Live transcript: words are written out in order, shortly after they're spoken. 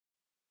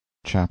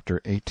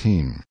Chapter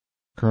 18.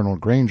 Colonel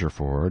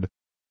Grangerford,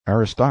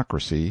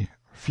 Aristocracy,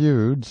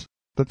 Feuds,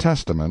 the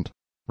Testament,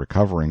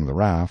 Recovering the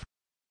Raft,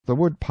 the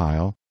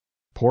Woodpile,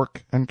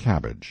 Pork and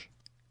Cabbage.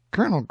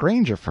 Colonel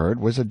Grangerford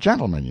was a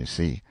gentleman, you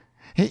see.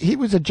 He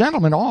was a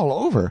gentleman all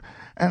over,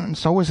 and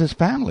so was his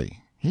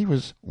family. He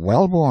was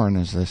well-born,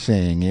 as the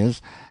saying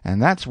is,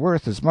 and that's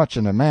worth as much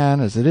in a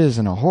man as it is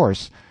in a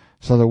horse,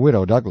 so the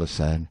Widow Douglas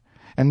said.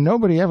 And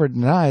nobody ever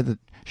denied that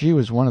she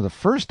was one of the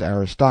first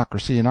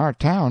aristocracy in our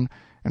town,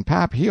 and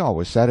pap he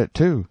always said it,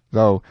 too,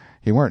 though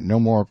he weren't no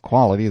more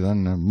quality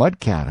than a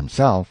mud-cat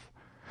himself.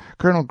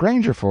 Colonel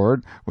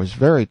Grangerford was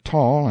very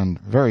tall and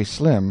very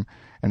slim,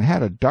 and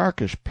had a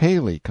darkish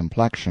paly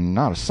complexion,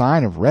 not a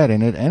sign of red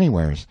in it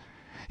anywheres.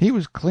 He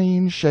was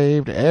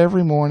clean-shaved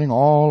every morning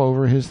all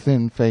over his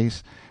thin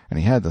face, and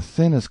he had the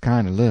thinnest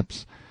kind of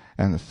lips,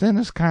 and the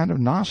thinnest kind of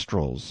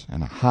nostrils,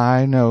 and a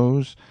high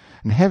nose,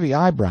 and heavy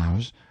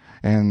eyebrows,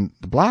 and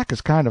the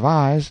blackest kind of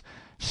eyes,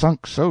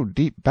 sunk so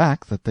deep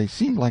back that they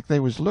seemed like they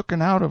was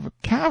looking out of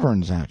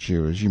caverns at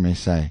you, as you may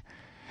say.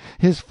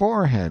 His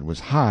forehead was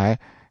high,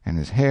 and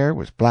his hair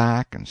was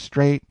black and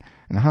straight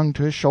and hung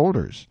to his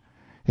shoulders.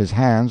 His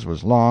hands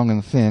was long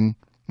and thin,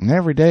 and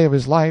every day of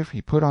his life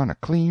he put on a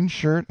clean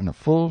shirt and a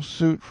full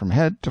suit from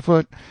head to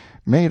foot,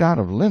 made out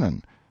of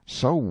linen,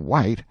 so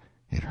white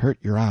it hurt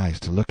your eyes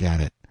to look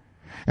at it.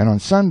 And on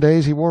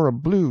Sundays he wore a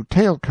blue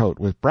tailcoat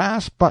with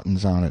brass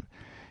buttons on it.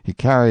 He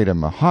carried a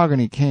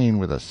mahogany cane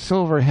with a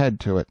silver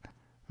head to it.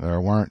 There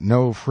warn't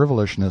no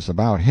frivolishness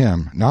about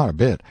him, not a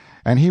bit,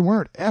 and he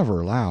weren't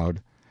ever loud.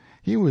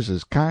 He was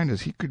as kind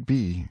as he could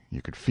be,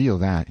 you could feel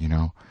that, you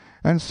know,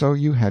 and so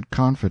you had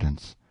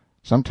confidence.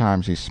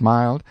 Sometimes he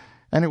smiled,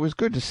 and it was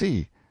good to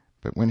see,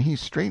 but when he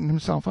straightened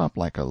himself up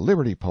like a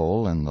liberty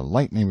pole and the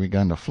lightning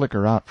begun to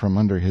flicker out from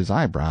under his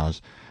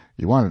eyebrows,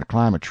 you wanted to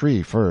climb a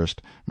tree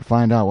first and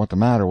find out what the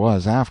matter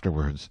was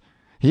afterwards.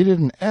 He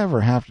didn't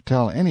ever have to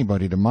tell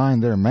anybody to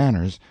mind their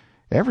manners.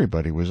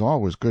 Everybody was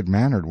always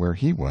good-mannered where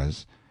he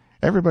was.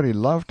 Everybody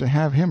loved to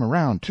have him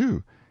around,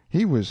 too.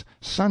 He was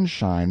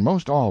sunshine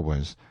most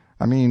always.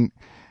 I mean,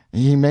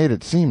 he made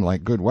it seem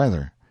like good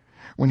weather.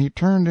 When he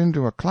turned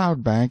into a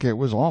cloud bank it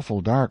was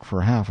awful dark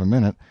for half a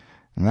minute,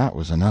 and that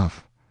was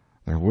enough.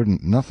 There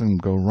wouldn't nothing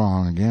go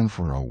wrong again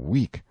for a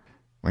week.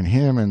 When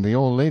him and the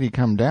old lady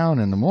come down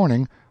in the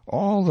morning,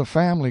 all the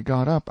family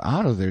got up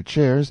out of their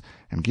chairs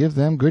and give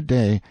them good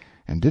day,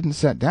 and didn't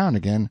set down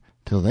again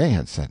till they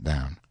had set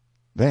down.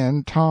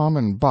 Then Tom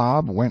and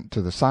Bob went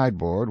to the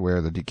sideboard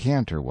where the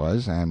decanter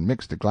was, and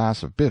mixed a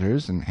glass of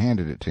bitters and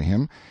handed it to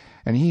him,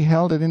 and he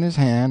held it in his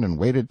hand and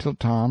waited till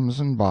Tom's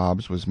and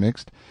Bob's was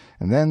mixed,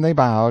 and then they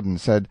bowed and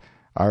said,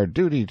 "Our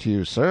duty to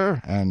you,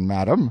 sir, and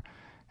madam,"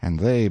 and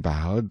they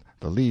bowed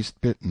the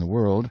least bit in the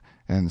world,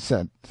 and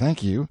said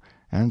thank you,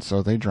 and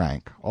so they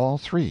drank, all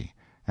three,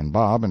 and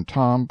Bob and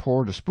Tom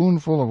poured a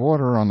spoonful of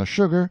water on the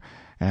sugar,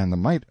 and the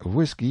mite of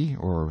whiskey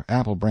or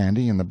apple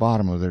brandy in the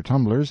bottom of their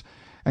tumblers,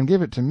 and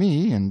give it to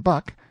me and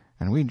Buck,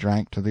 and we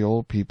drank to the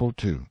old people,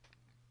 too.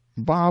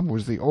 Bob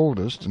was the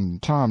oldest, and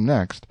Tom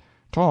next,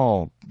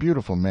 tall,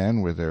 beautiful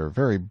men with their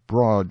very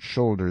broad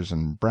shoulders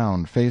and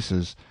brown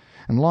faces,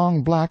 and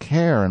long black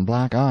hair and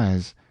black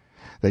eyes.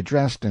 They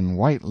dressed in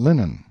white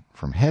linen,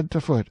 from head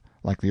to foot,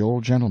 like the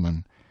old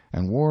gentleman,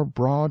 and wore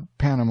broad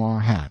Panama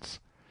hats.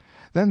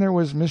 Then there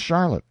was Miss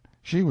Charlotte.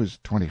 She was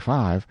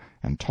 25,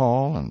 and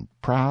tall and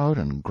proud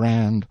and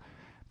grand,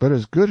 but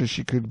as good as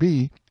she could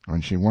be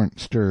when she weren't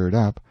stirred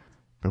up.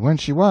 But when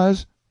she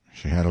was,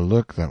 she had a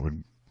look that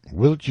would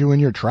wilt you in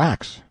your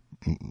tracks,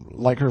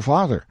 like her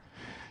father.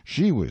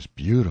 She was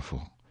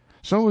beautiful.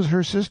 So was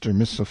her sister,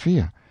 Miss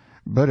Sophia,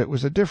 but it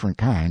was a different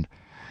kind.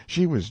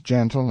 She was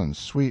gentle and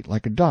sweet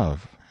like a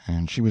dove,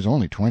 and she was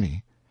only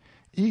 20.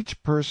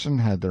 Each person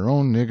had their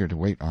own nigger to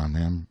wait on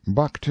them,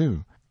 Buck,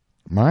 too.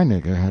 My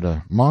nigger had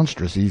a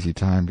monstrous easy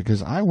time,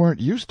 because I weren't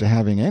used to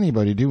having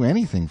anybody do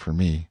anything for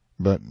me,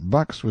 but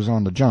Buck's was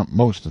on the jump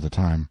most of the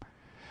time.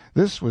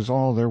 This was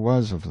all there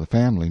was of the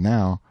family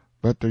now,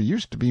 but there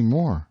used to be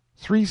more,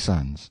 3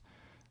 sons.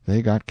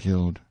 They got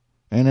killed,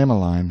 and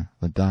Emmeline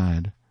that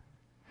died.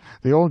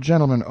 The old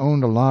gentleman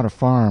owned a lot of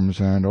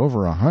farms and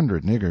over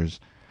 100 niggers.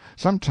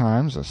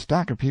 Sometimes a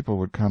stack of people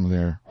would come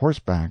there,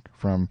 horseback,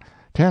 from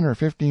 10 or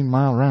 15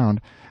 mile round,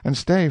 and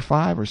stay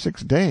 5 or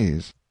 6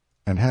 days,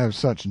 and have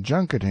such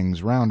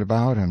junketings round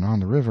about and on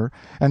the river,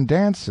 and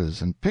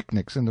dances and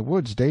picnics in the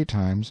woods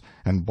daytimes,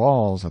 and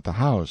balls at the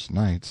house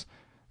nights.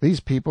 These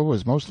people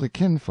was mostly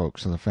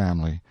kinfolks of the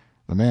family.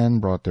 The men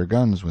brought their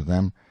guns with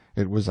them.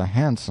 It was a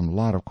handsome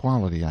lot of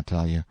quality, I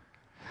tell you.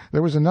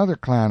 There was another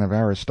clan of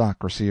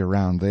aristocracy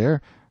around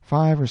there,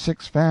 5 or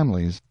 6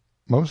 families,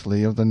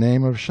 mostly of the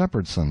name of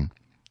Shepherdson.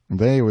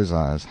 They was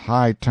as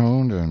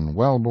high-toned and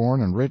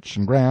well-born and rich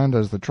and grand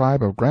as the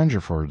tribe of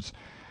Grangerfords.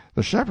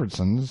 The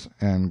Shepherdsons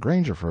and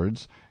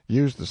Grangerfords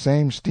used the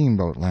same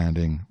steamboat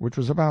landing, which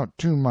was about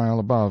 2 mile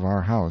above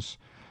our house.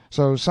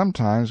 So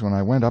sometimes when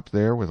I went up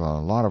there with a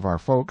lot of our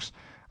folks,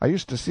 I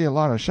used to see a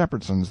lot of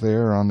Shepherdsons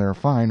there on their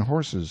fine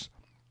horses.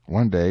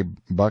 One day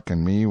Buck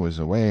and me was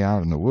away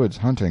out in the woods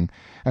hunting,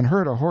 and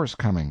heard a horse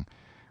coming.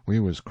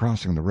 We was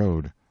crossing the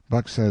road.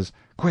 Buck says,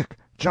 "Quick,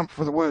 jump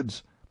for the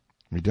woods."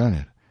 We done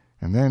it,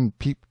 and then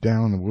peeped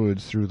down the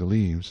woods through the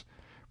leaves.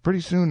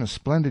 Pretty soon a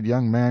splendid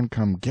young man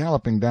come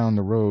galloping down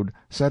the road,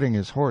 setting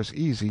his horse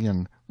easy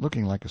and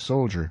looking like a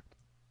soldier.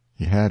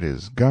 He had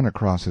his gun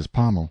across his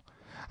pommel.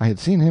 I had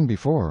seen him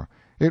before.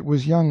 It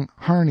was young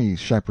Harney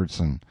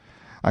Shepherdson.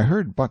 I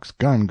heard Buck's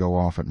gun go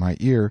off at my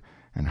ear,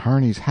 and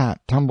Harney's hat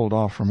tumbled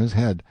off from his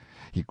head.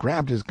 He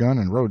grabbed his gun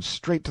and rode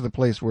straight to the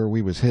place where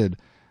we was hid.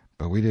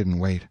 But we didn't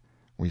wait.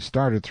 We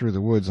started through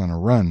the woods on a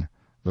run.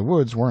 The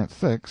woods weren't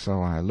thick,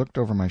 so I looked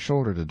over my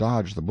shoulder to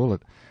dodge the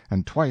bullet,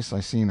 and twice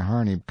I seen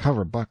Harney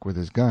cover Buck with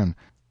his gun,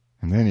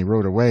 and then he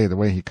rode away the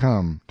way he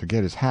come, to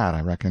get his hat,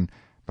 I reckon,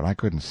 but I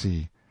couldn't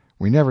see.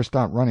 We never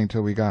stopped running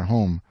till we got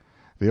home.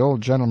 The old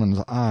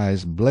gentleman's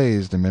eyes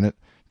blazed a minute.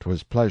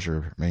 'Twas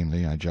pleasure,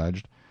 mainly, I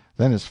judged.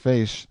 Then his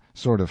face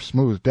sort of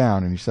smoothed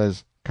down, and he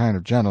says, kind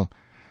of gentle,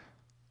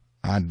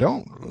 "I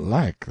don't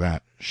like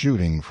that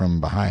shooting from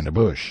behind a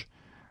bush.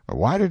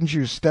 Why didn't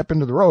you step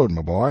into the road,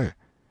 my boy?"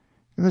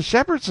 "The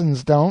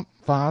Shepherdsons don't,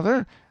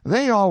 father.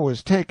 They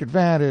always take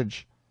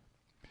advantage."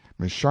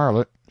 Miss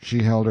Charlotte,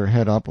 she held her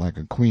head up like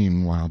a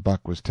queen while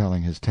Buck was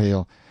telling his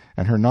tale,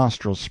 and her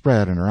nostrils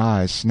spread and her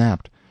eyes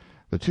snapped.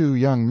 The two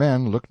young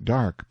men looked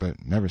dark,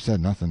 but never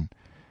said nothing.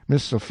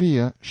 Miss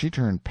Sophia, she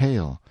turned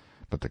pale,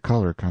 but the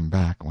color come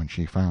back when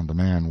she found the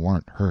man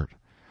warn't hurt.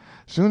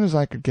 Soon as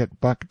I could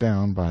get Buck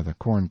down by the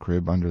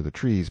corn-crib under the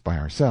trees by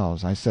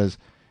ourselves, I says,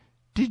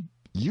 "Did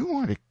you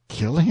want to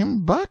kill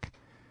him, Buck?"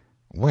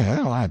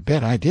 "Well, I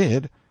bet I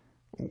did."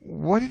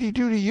 "What did he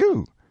do to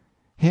you?"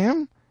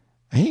 "Him?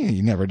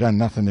 He never done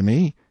nothing to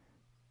me."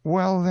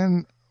 "Well,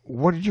 then,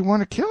 what did you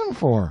want to kill him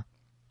for?"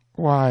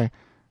 "Why,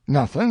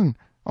 nothing,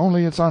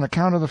 only it's on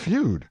account of the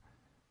feud."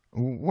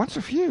 "What's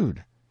a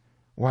feud?"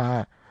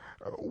 "Why,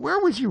 where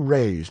was you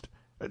raised?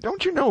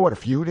 Don't you know what a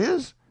feud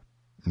is?"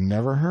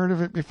 "Never heard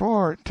of it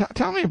before.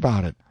 Tell me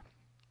about it."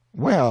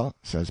 "Well,"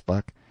 says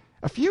Buck,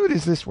 "a feud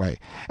is this way.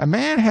 A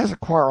man has a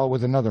quarrel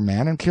with another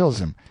man and kills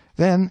him.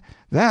 Then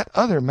that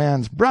other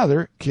man's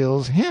brother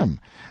kills him.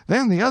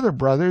 Then the other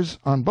brothers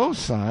on both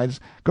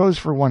sides goes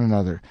for one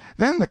another.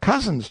 Then the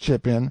cousins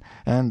chip in,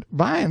 and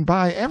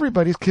by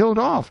everybody's killed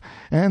off,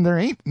 and there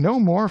ain't no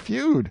more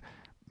feud.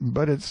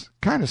 But it's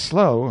kind of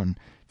slow, and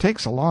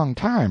takes a long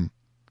time."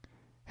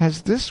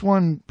 "Has this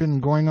one been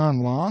going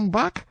on long,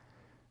 Buck?"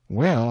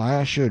 "Well,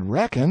 I should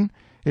reckon.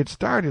 It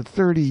started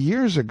 30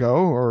 years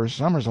ago, or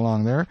summers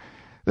along there.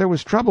 There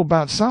was trouble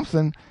about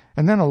something,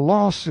 and then a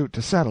lawsuit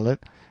to settle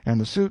it, and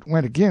the suit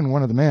went agin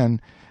one of the men,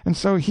 and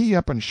so he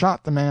up and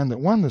shot the man that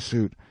won the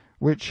suit,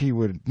 which he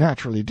would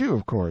naturally do,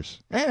 of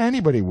course.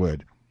 Anybody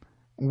would."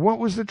 "What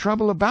was the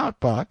trouble about,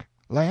 Buck?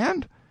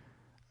 Land?"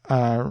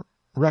 "I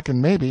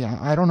reckon maybe.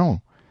 I don't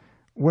know."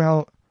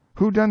 "Well,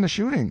 who done the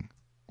shooting?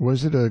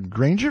 Was it a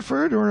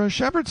Grangerford or a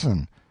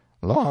Shepherdson?"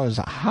 "Laws,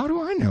 how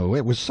do I know?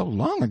 It was so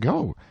long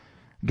ago."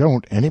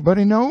 "Don't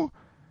anybody know?"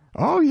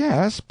 "Oh,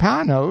 yes,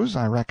 Pa knows,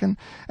 I reckon,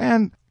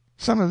 and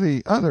some of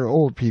the other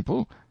old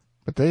people,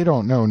 but they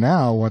don't know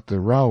now what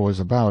the row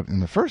was about in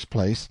the first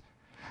place."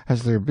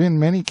 "Has there been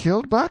many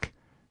killed, Buck?"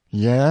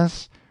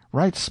 "Yes,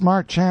 right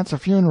smart chance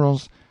of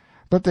funerals,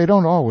 but they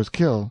don't always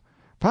kill.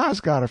 Pa's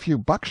got a few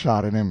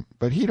buckshot in him,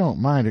 but he don't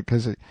mind it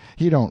 'cause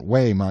he don't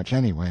weigh much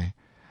anyway.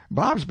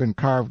 Bob's been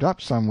carved up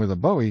some with a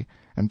bowie,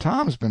 and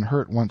Tom's been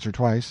hurt once or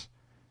twice."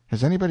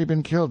 "Has anybody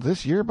been killed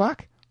this year,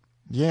 Buck?"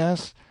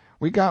 "Yes,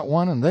 we got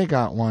one and they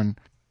got one.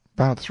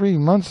 'Bout 3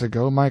 months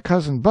ago my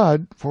cousin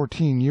Bud,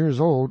 14 years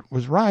old,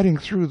 was riding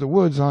through the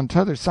woods on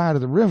t'other side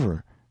of the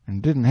river,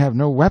 and didn't have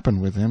no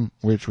weapon with him,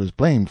 which was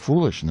blamed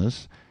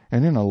foolishness,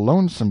 and in a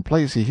lonesome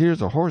place he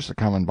hears a horse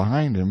a-comin'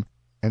 behind him,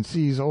 and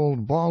sees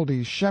old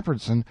Baldy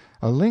Shepherdson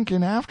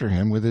a-linking after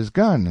him with his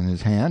gun in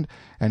his hand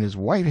and his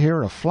white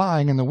hair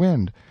a-flying in the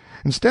wind.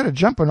 Instead of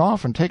jumping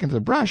off and taking to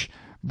the brush,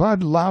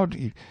 Bud 'lowed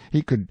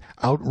he could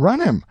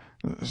outrun him,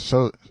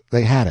 so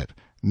they had it,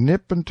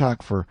 nip and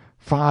tuck for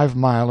 5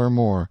 mile or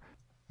more,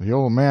 the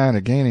old man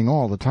a-gaining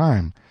all the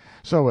time.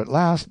 So at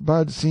last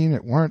Bud seen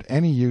it warn't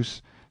any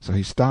use, so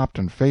he stopped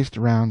and faced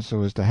around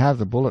so as to have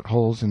the bullet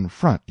holes in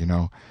front, you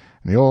know,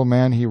 and the old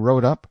man he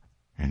rode up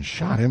and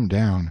shot him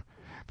down.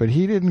 But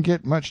he didn't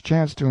get much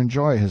chance to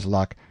enjoy his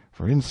luck,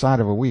 for inside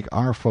of a week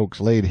our folks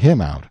laid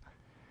him out."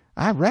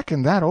 "I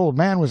reckon that old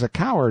man was a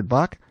coward,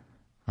 Buck."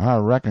 "I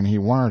reckon he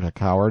warn't a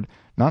coward,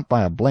 not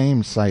by a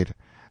blame sight.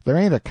 There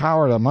ain't a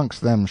coward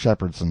amongst them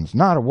Shepherdsons,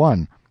 not a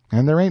one,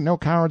 and there ain't no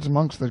cowards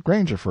amongst the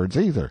Grangerfords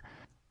either.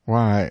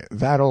 Why,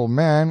 that old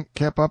man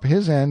kep up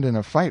his end in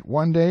a fight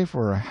one day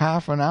for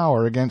half an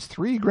hour against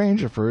 3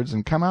 Grangerfords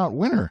and come out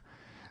winner.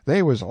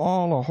 They was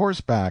all a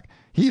horseback.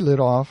 He lit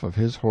off of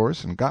his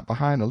horse and got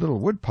behind a little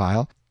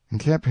woodpile and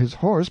kept his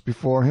horse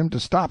before him to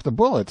stop the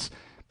bullets,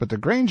 but the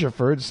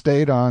Grangerfords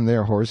stayed on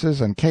their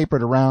horses and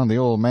capered around the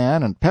old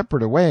man and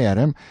peppered away at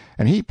him,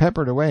 and he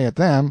peppered away at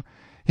them.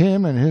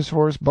 Him and his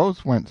horse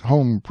both went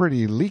home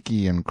pretty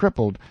leaky and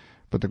crippled,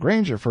 but the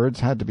Grangerfords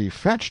had to be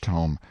fetched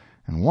home,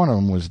 and one of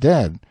 'em was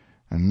dead.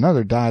 and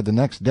another died the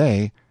next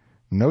day.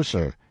 No,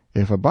 sir,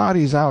 if a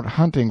body's out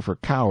hunting for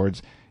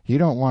cowards, he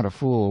don't want to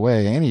fool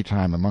away any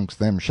time amongst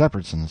them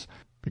Shepherdsons,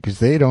 because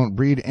they don't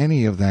breed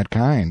any of that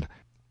kind.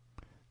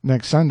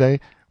 Next Sunday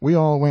we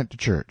all went to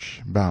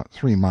church, about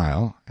 3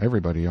 mile,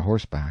 everybody a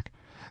horseback.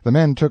 The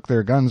men took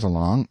their guns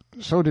along,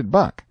 so did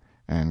Buck,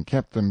 and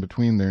kept them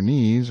between their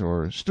knees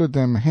or stood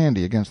them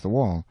handy against the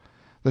wall.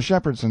 The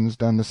Shepherdsons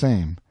done the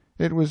same.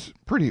 It was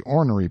pretty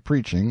ornery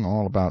preaching,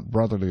 all about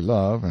brotherly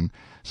love and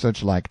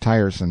such like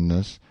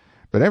tiresomeness,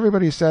 but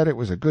everybody said it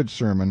was a good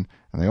sermon,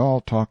 and they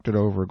all talked it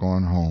over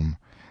going home,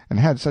 and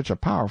had such a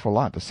powerful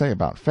lot to say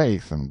about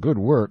faith and good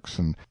works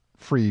and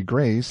free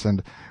grace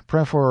and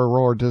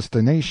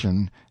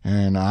preferordestination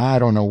and I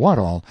don't know what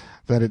all,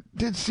 that it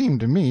did seem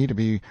to me to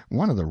be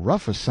one of the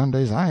roughest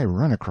Sundays I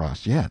run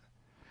across yet.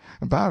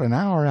 About an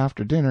hour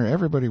after dinner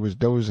everybody was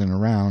dozing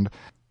around,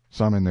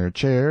 some in their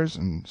chairs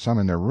and some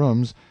in their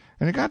rooms,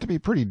 and it got to be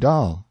pretty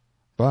dull.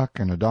 Buck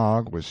and a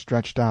dog was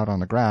stretched out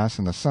on the grass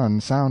in the sun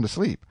sound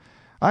asleep.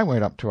 I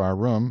went up to our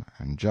room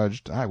and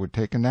judged I would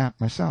take a nap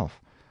myself.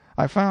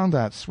 I found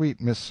that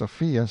sweet Miss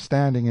Sophia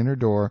standing in her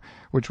door,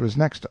 which was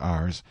next to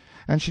ours,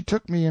 and she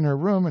took me in her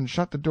room and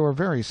shut the door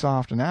very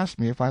soft and asked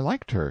me if I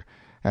liked her,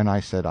 and I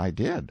said I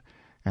did,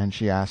 and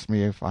she asked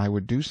me if I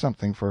would do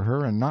something for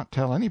her and not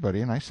tell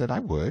anybody, and I said I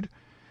would.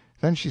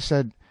 Then she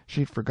said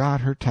she'd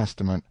forgot her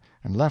Testament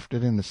and left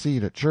it in the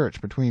seat at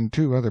church between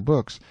 2 other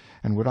books,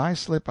 and would I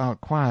slip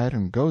out quiet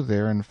and go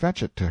there and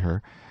fetch it to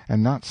her,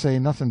 and not say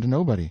nothing to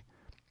nobody.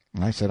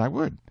 And I said I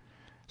would.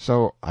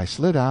 So I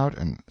slid out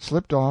and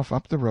slipped off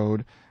up the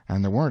road,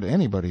 and there weren't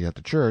anybody at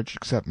the church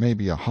except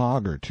maybe a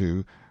hog or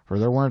 2, for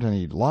there weren't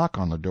any lock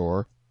on the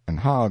door,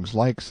 and hogs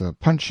likes a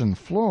punchin'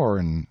 floor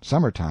in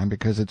summertime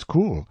because it's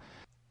cool.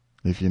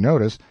 If you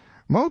notice,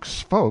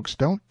 most folks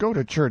don't go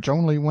to church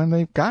only when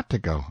they've got to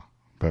go,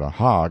 but a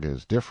hog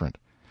is different.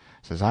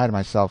 Says I to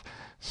myself,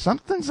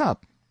 something's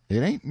up.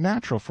 It ain't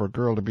natural for a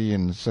girl to be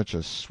in such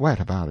a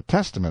sweat about a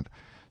Testament,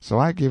 so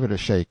I give it a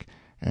shake,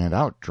 and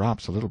out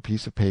drops a little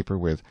piece of paper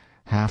with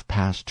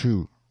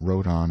 2:30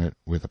 wrote on it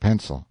with a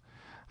pencil.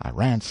 I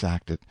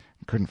ransacked it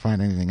and couldn't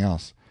find anything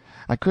else.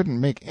 I couldn't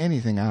make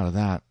anything out of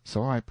that,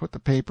 so I put the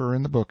paper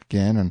in the book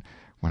again, and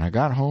when I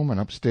got home and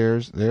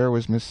upstairs there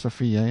was Miss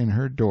Sophia in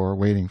her door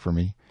waiting for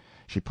me.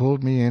 She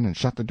pulled me in and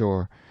shut the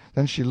door.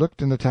 Then she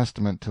looked in the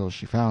Testament till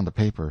she found the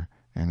paper,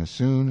 and as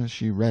soon as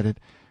she read it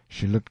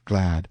she looked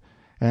glad,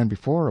 and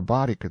before a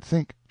body could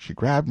think she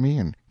grabbed me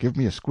and give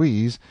me a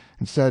squeeze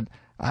and said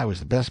I was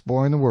the best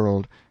boy in the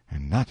world,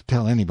 and not to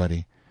tell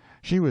anybody.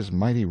 She was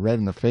mighty red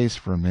in the face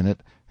for a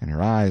minute, and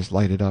her eyes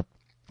lighted up,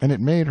 and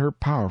it made her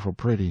powerful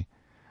pretty.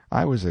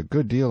 I was a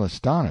good deal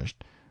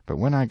astonished, but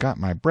when I got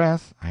my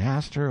breath I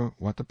asked her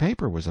what the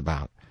paper was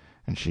about,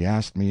 and she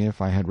asked me if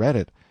I had read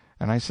it,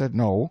 and I said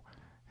no,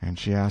 and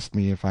she asked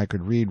me if I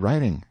could read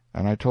writing,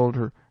 and I told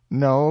her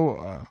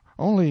no,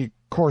 only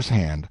coarse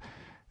hand,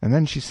 and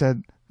then she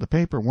said the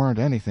paper weren't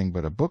anything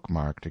but a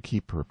bookmark to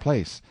keep her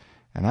place,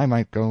 and I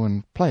might go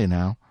and play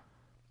now.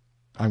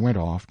 I went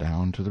off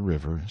down to the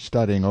river,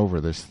 studying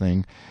over this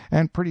thing,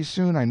 and pretty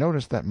soon I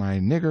noticed that my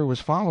nigger was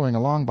following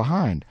along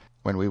behind.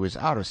 When we was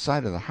out of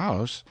sight of the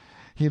house,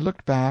 he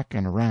looked back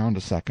and around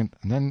a second,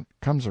 and then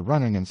comes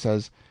a-running and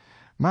says,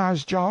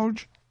 "Mars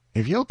George,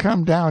 if you'll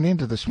come down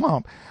into the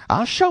swamp,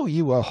 I'll show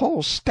you a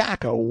whole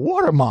stack of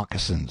water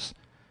moccasins."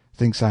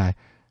 Thinks I,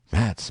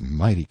 that's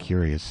mighty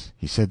curious.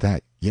 He said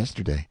that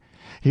yesterday.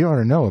 He ought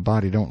to know a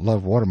body don't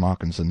love water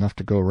moccasins enough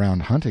to go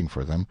around hunting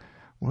for them.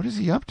 What is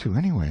he up to,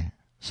 anyway?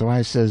 So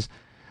I says,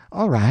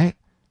 all right,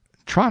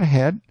 trot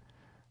ahead.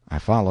 I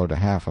followed a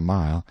 1/2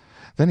 mile.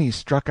 Then he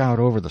struck out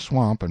over the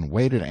swamp and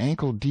waded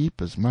ankle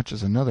deep as much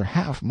as another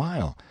 1/2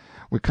 mile.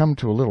 We come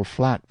to a little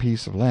flat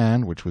piece of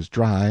land which was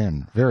dry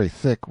and very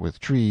thick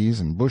with trees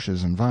and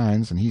bushes and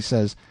vines, and he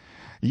says,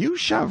 "You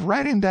shove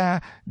right in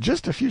dah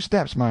just a few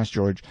steps, Mars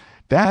George.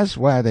 Da's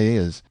where they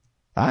is.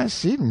 I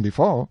seed 'em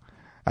before.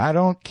 I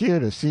don't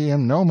keer to see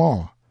 'em no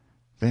more."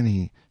 Then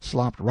he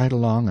slopped right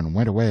along and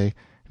went away,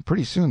 and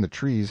pretty soon the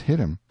trees hid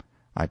him.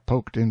 I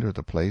poked into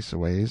the place a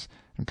ways,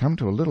 and come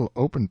to a little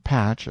open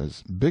patch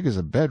as big as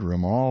a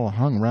bedroom all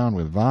hung round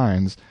with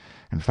vines,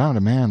 and found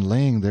a man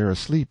laying there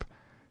asleep,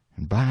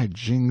 and by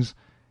jings,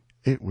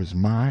 it was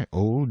my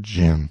old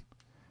Jim.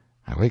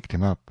 I waked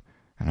him up,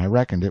 and I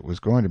reckoned it was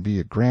going to be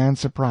a grand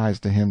surprise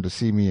to him to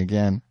see me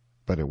again,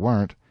 but it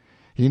warn't.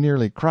 He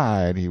nearly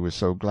cried, he was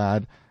so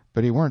glad,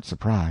 but he warn't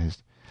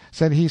surprised.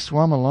 Said he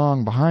swum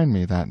along behind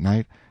me that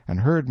night,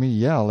 and heard me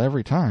yell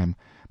every time,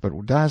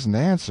 but dasn't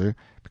answer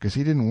because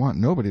he didn't want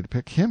nobody to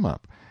pick him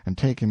up and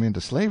take him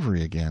into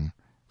slavery again.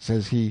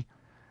 Says he,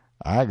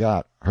 "I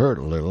got hurt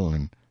a little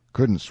and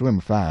couldn't swim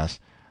fast,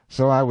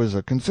 so I was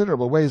a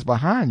considerable ways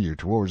behind you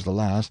towards the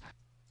last.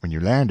 When you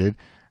landed,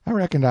 I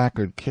reckoned I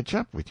could ketch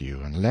up with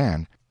you and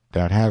land,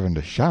 'thout having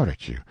to shout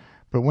at you,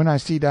 but when I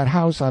see that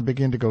house I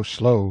begin to go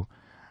slow.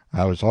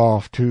 I was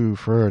off too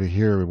fur to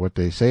hear what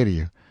they say to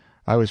you.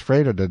 I was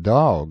afraid of the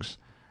dogs,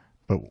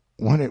 but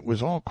when it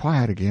was all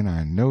quiet again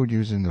I knowed you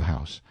was in the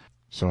house,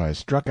 so I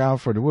struck out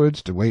for the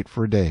woods to wait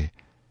for a day.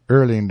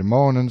 Early in the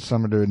morning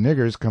some of the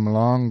niggers come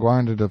along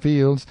gwine to the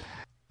fields,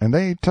 and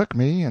they took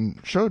me and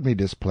showed me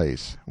this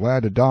place, where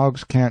the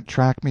dogs can't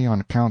track me on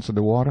accounts of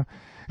the water,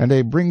 and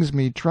they brings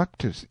me truck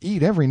to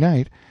eat every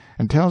night,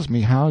 and tells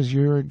me how's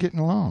you're getting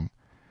along.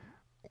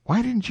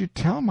 Why didn't you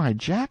tell my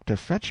Jack to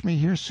fetch me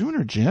here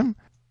sooner, Jim?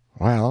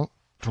 Well,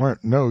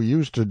 'twarn't no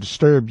use to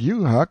disturb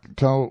you, Huck,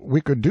 till we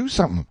could do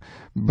something,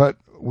 but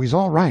we's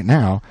all right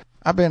now.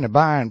 I been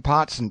a-buying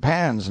pots and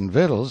pans and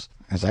vittles,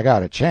 as I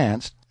got a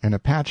chance, and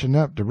a-patching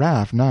up the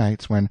raft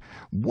nights when—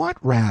 What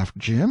raft,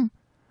 Jim?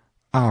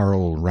 Our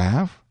old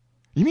raft.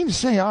 You mean to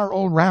say our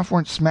old raft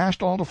warn't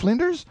smashed all to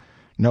flinders?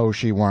 No,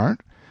 she warn't.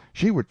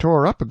 She were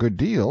tore up a good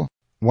deal,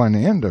 one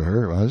end of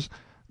her was,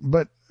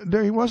 but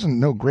there wasn't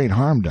no great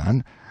harm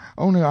done,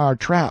 only our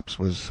traps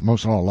was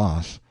most all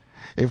lost.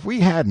 If we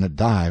hadn't a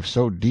dived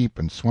so deep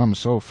and swum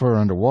so fur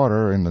under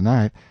water in the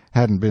night,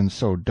 hadn't been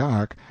so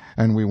dark,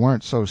 and we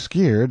warn't so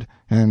skeered,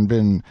 and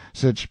been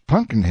sich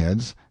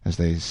punkin-heads, as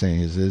they say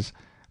is,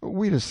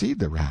 we'd a seed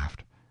the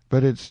raft.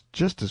 But it's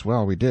just as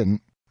well we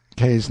didn't.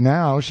 Case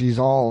now she's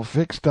all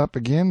fixed up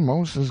agin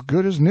most as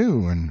good as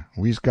new, and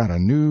we's got a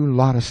new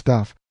lot of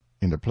stuff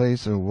in the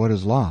place of what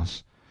is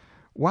lost.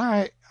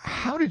 Why,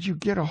 how did you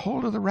get a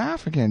hold of the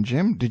raft again,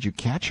 Jim? Did you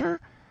catch her?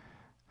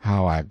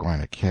 How I gwine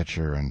to catch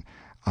her and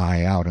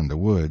I out in the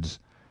woods?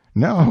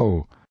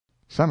 No,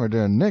 some of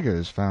the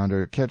niggers found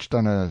her ketched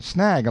on a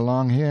snag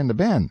along here in the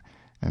bend,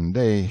 and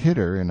they hid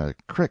her in a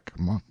crick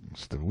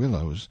amongst the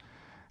willows,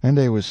 and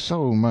they was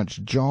so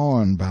much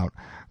jawing about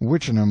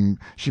which on 'em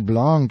she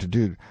belonged to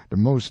do the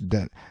most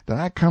that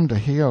I come to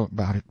hear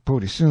about it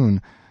pooty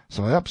soon,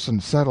 so I ups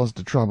and settles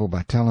the trouble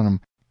by telling 'em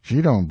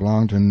she don't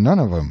belong to none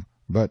of 'em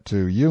but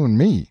to you and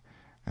me,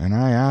 and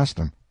I asked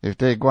 'em if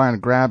they gwine to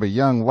grab a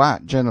young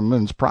white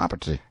gentleman's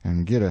property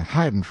and git a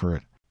hiding for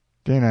it.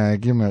 Then I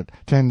give 'em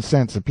 10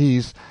 cents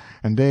apiece,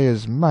 and they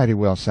is mighty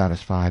well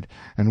satisfied,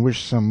 and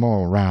wish some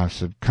more rafts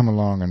had come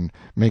along and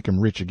make 'em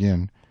rich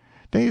agin.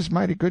 They's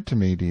mighty good to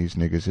me, these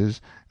niggers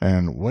is,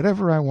 and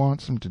whatever I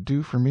wants 'em to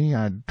do for me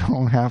I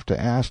don't have to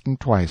ask 'em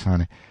twice,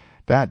 honey.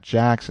 That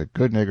Jack's a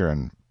good nigger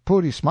and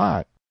pooty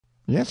smart.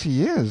 Yes,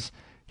 he is.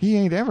 He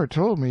ain't ever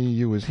told me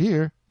you was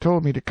here,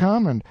 told me to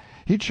come, and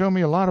he'd show me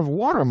a lot of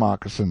water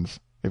moccasins.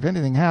 If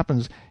anything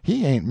happens,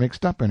 he ain't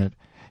mixed up in it.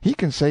 He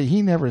can say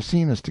he never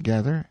seen us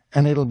together,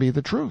 and it'll be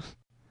the truth.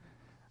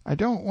 I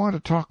don't want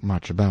to talk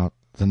much about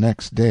the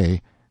next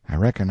day. I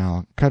reckon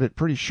I'll cut it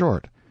pretty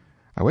short.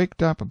 I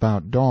waked up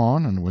about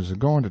dawn and was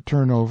a-going to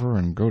turn over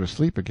and go to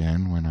sleep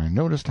again when I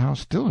noticed how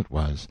still it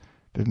was.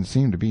 Didn't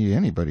seem to be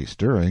anybody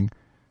stirring.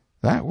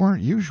 That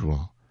weren't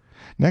usual.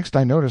 Next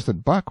I noticed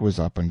that Buck was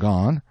up and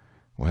gone.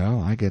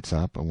 Well, I gets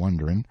up,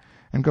 a-wondering,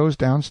 and goes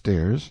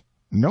downstairs.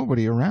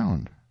 Nobody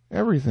around.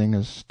 Everything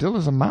as still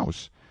as a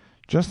mouse.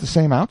 Just the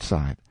same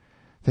outside.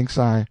 Thinks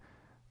I,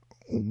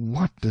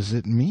 what does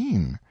it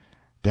mean?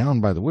 Down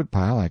by the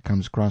woodpile I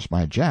comes across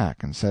my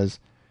Jack and says,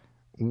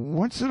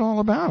 "What's it all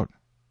about?"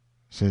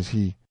 Says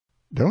he,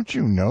 "Don't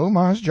you know,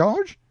 Mars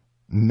George?"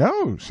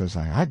 "No," says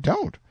I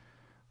don't.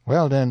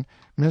 "Well, then,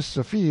 Miss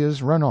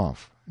Sophia's run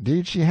off.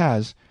 'Deed she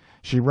has.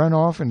 She run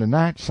off in the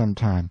night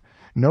sometime.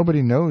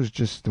 Nobody knows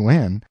just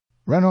when.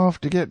 Run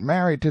off to get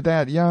married to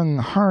that young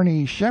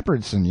Harney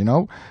Shepherdson, you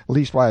know,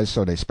 leastwise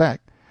so they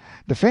spec.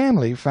 The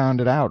family found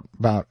it out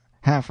about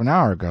half an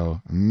hour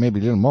ago,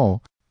 maybe a little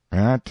more,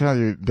 and I tell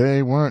you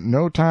they warn't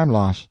no time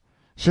loss.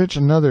 Sich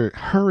another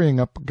hurrying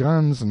up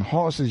guns and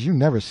horses you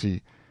never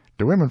see.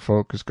 The women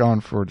folk is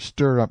gone for to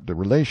stir up the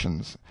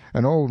relations,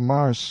 and old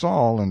Mars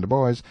Saul and the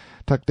boys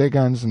tuck they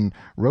guns and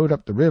rode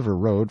up the river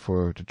road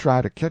for to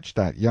try to catch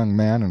that young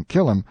man and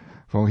kill him,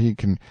 for he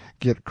can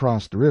get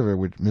across the river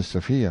with Miss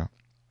Sophia.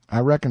 I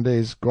reckon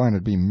they's going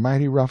to be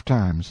mighty rough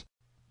times."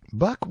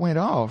 "Buck went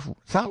off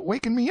 'thout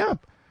waking me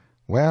up."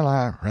 "Well,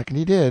 I reckon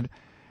he did.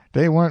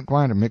 They warn't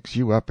gwine to mix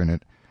you up in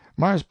it.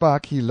 Mars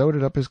Buck he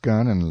loaded up his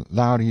gun and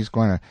 'lowed he's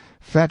gwine to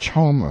fetch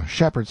home a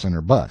Shepherdson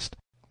or bust.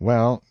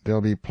 Well,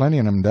 there'll be plenty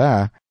of 'em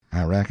dar,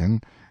 I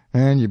reckon,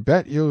 and you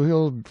bet you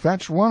he'll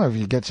fetch one if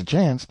he gets a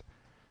chancet."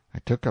 I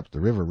took up the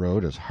river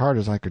road as hard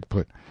as I could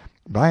put.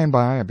 By and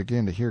by I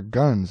began to hear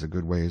guns a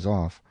good ways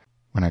off.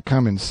 When I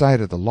come in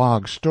sight of the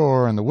log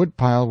store and the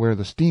woodpile where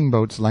the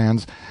steamboats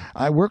lands,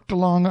 I worked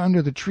along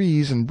under the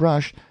trees and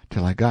brush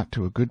till I got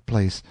to a good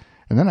place,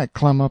 and then I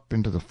clumb up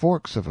into the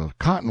forks of a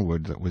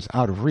cottonwood that was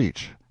out of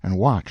reach, and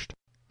watched.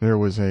 There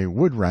was a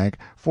wood rank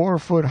 4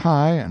 foot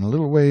high and a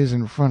little ways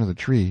in front of the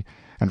tree,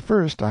 and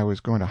first I was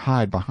going to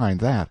hide behind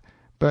that,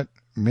 but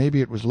maybe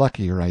it was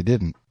lucky or I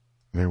didn't.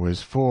 There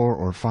was 4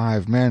 or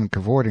 5 men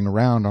cavorting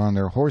around on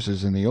their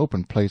horses in the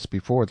open place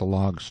before the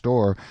log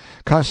store,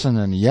 cussing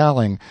and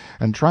yelling,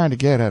 and trying to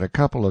get at a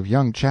couple of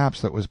young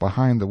chaps that was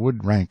behind the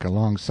wood rank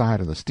alongside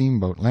of the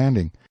steamboat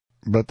landing.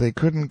 But they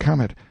couldn't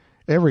come it.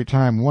 Every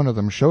time one of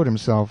them showed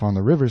himself on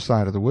the river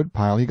side of the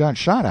woodpile he got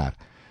shot at.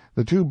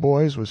 The 2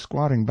 boys was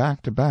squatting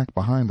back to back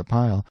behind the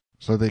pile,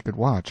 so they could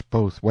watch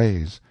both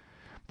ways.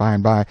 By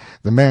and by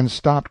the men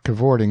stopped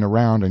cavorting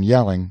around and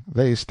yelling.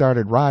 They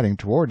started riding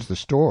towards the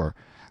store.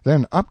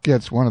 Then up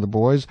gets one of the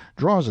boys,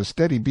 draws a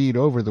steady bead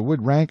over the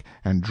wood rank,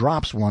 and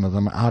drops one of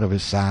them out of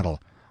his saddle.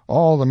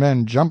 All the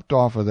men jumped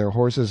off of their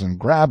horses and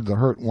grabbed the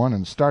hurt one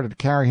and started to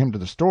carry him to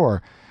the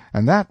store,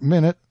 and that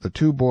minute the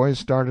two boys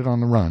started on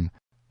the run.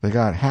 They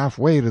got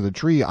halfway to the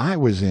tree I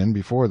was in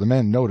before the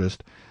men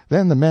noticed.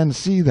 Then the men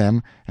see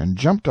them, and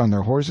jumped on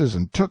their horses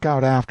and took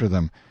out after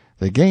them.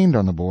 They gained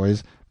on the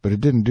boys, but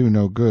it didn't do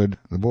no good.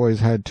 The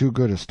boys had too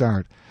good a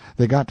start.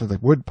 They got to the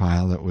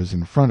woodpile that was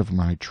in front of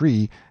my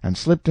tree and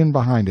slipped in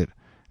behind it,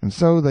 and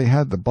so they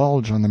had the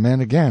bulge on the men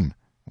again.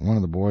 One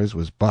of the boys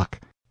was Buck,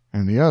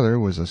 and the other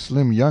was a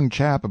slim young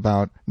chap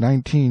about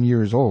 19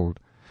 years old.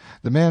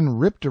 The men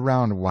ripped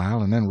around a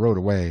while and then rode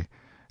away.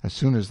 As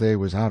soon as they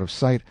was out of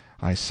sight,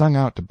 I sung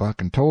out to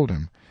Buck and told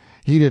him.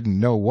 He didn't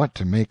know what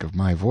to make of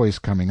my voice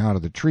coming out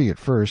of the tree at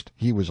first.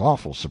 He was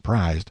awful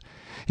surprised.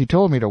 He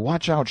told me to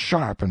watch out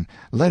sharp and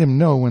let him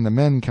know when the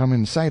men come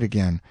in sight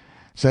again.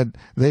 Said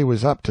they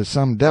was up to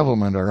some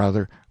devilment or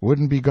other,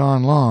 wouldn't be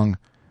gone long.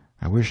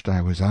 I wished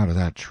I was out of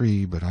that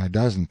tree, but I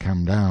doesn't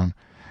come down.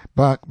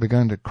 Buck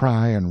begun to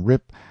cry and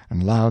rip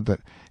and lowed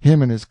that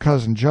him and his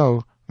cousin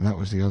Joe, that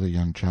was the other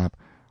young chap,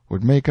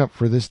 would make up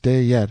for this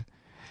day yet.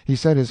 He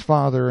said his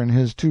father and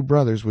his two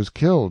brothers was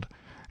killed,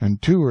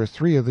 and 2 or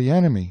 3 of the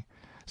enemy.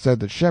 Said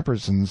that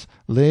Shepherdsons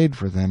laid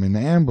for them in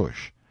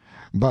ambush.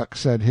 Buck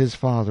said his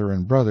father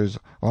and brothers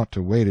ought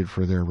to waited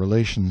for their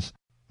relations.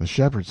 The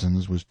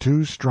Shepherdsons was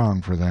too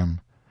strong for them.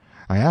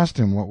 I asked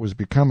him what was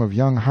become of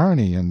young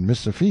Harney and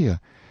Miss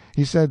Sophia.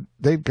 He said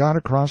they'd got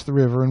across the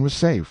river and was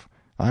safe.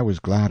 I was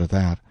glad of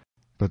that.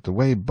 But the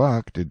way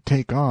Buck did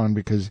take on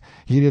because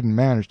he didn't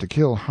manage to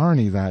kill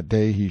Harney that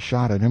day he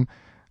shot at him,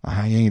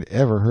 I ain't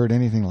ever heard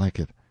anything like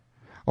it.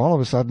 All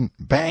of a sudden,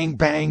 bang,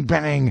 bang,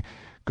 bang,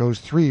 goes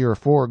 3 or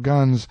 4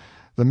 guns.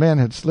 The men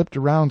had slipped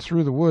around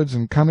through the woods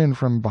and come in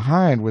from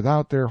behind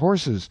without their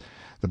horses.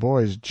 The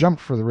boys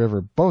jumped for the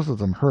river, both of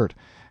them hurt,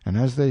 and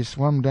as they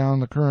swum down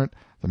the current,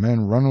 the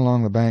men run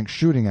along the bank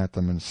shooting at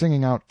them and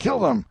singing out, "Kill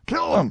them!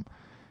 Kill them!"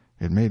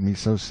 It made me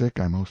so sick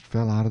I most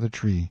fell out of the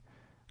tree.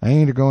 I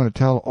ain't a-going to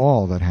tell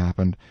all that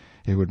happened.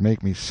 It would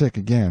make me sick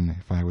again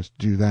if I was to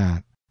do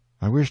that.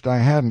 I wished I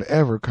hadn't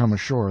ever come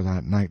ashore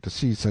that night to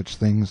see such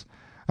things.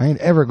 I ain't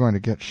ever going to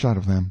get shut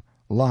of them.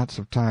 Lots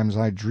of times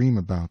I dream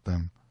about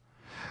them.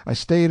 I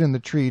stayed in the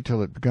tree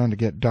till it begun to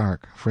get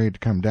dark, afraid to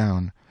come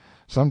down.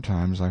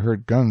 Sometimes I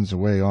heard guns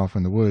away off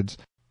in the woods,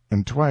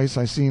 and twice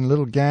I seen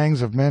little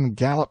gangs of men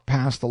gallop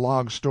past the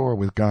log store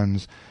with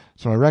guns,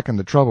 so I reckoned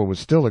the trouble was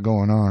still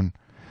a-going on.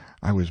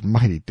 I was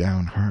mighty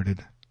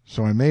downhearted,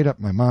 so I made up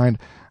my mind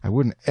I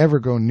wouldn't ever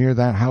go near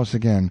that house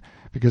again,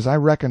 because I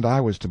reckoned I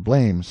was to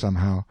blame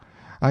somehow.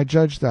 I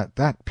judged that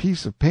that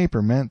piece of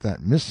paper meant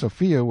that Miss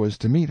Sophia was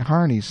to meet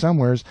Harney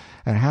somewheres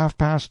at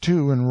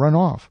 2:30 and run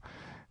off,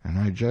 and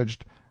I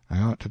judged I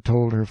ought to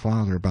told her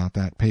father about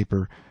that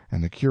paper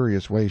and the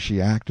curious way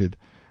she acted,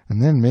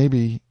 and then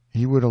maybe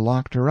he would 'a'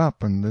 locked her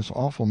up and this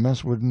awful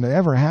mess wouldn't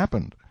ever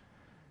happened.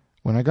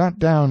 When I got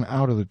down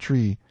out of the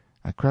tree,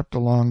 I crept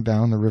along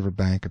down the river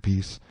bank a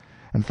piece,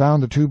 and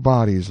found the 2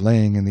 bodies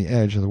laying in the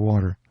edge of the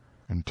water,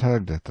 and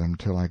tugged at them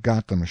till I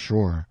got them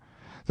ashore.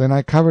 Then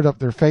I covered up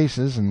their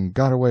faces and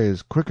got away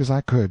as quick as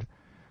I could.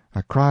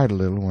 I cried a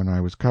little when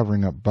I was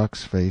covering up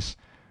Buck's face,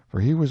 for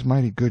he was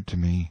mighty good to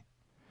me.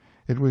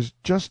 It was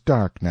just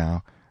dark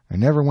now. I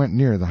never went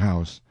near the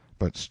house,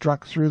 but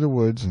struck through the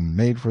woods and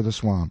made for the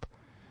swamp.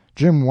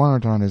 Jim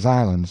warn't on his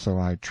island, so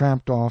I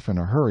tramped off in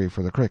a hurry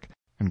for the crick,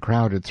 and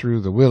crowded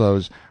through the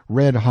willows,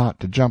 red-hot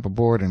to jump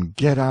aboard and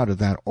get out of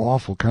that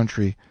awful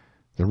country.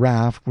 The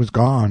raft was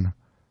gone.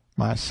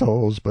 My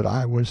souls, but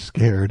I was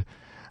scared.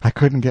 I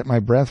couldn't get my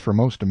breath for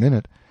most a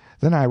minute.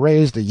 Then I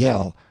raised a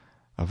yell.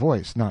 A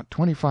voice not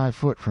 25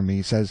 foot from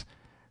me says,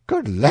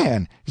 "Good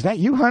land, is that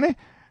you, honey?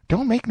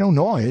 Don't make no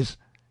noise."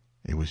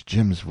 It was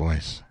Jim's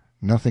voice.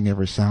 Nothing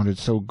ever sounded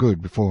so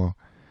good before.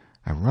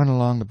 I run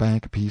along the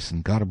bank a piece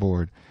and got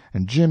aboard,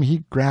 and Jim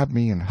he grabbed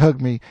me and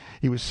hugged me.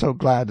 He was so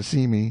glad to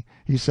see me.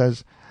 He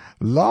says,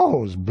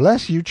 "Laws,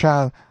 bless you,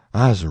 child,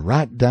 I's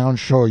right down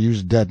sure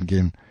you's dead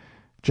again.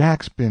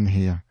 Jack's been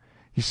here.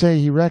 He say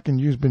he reckon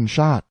you's been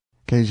shot,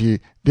 'case you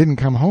didn't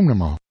come home no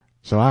more.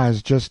 So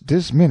I's just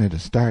dis minute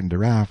a-starting to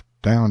raft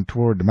down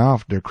toward the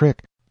mouth of de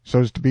crick,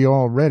 so's to be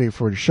all ready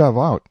for to shove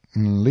out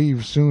and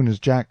leave soon as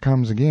Jack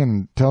comes again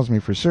and tells me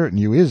for certain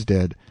you is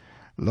dead.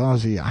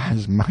 Lawsy,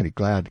 I's mighty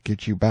glad to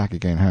get you back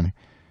again, honey."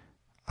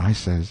 I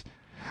says,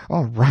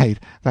 "All right,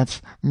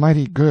 that's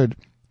mighty good.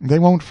 They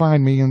won't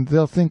find me, and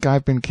they'll think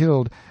I've been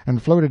killed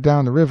and floated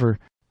down the river.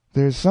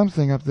 There's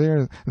something up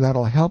there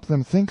that'll help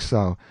them think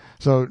so.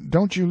 So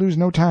don't you lose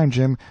no time,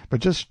 Jim,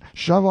 but just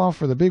shove off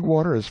for the big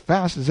water as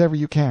fast as ever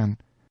you can."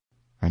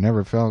 I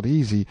never felt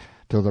easy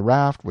till the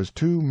raft was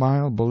 2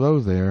 mile below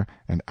there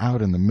and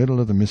out in the middle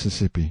of the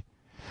Mississippi.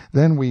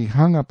 Then we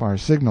hung up our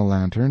signal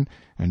lantern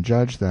and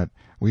judged that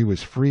we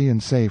was free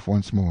and safe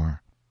once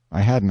more.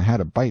 I hadn't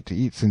had a bite to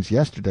eat since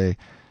yesterday,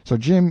 so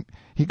Jim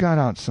he got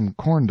out some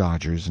corn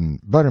dodgers and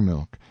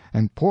buttermilk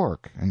and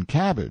pork and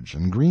cabbage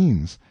and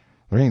greens.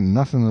 There ain't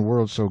nothing in the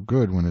world so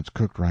good when it's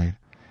cooked right.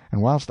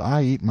 and whilst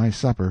I eat my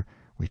supper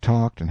we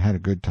talked and had a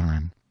good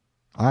time.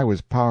 I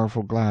was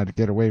powerful glad to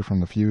get away from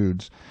the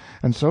feuds,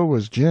 and so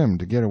was Jim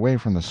to get away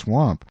from the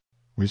swamp.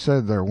 We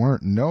said there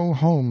warn't no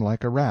home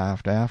like a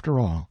raft, after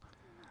all.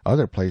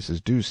 Other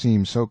places do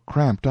seem so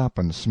cramped up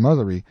and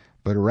smothery,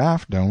 but a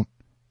raft don't.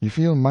 You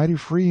feel mighty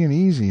free and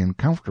easy and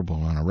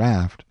comfortable on a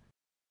raft.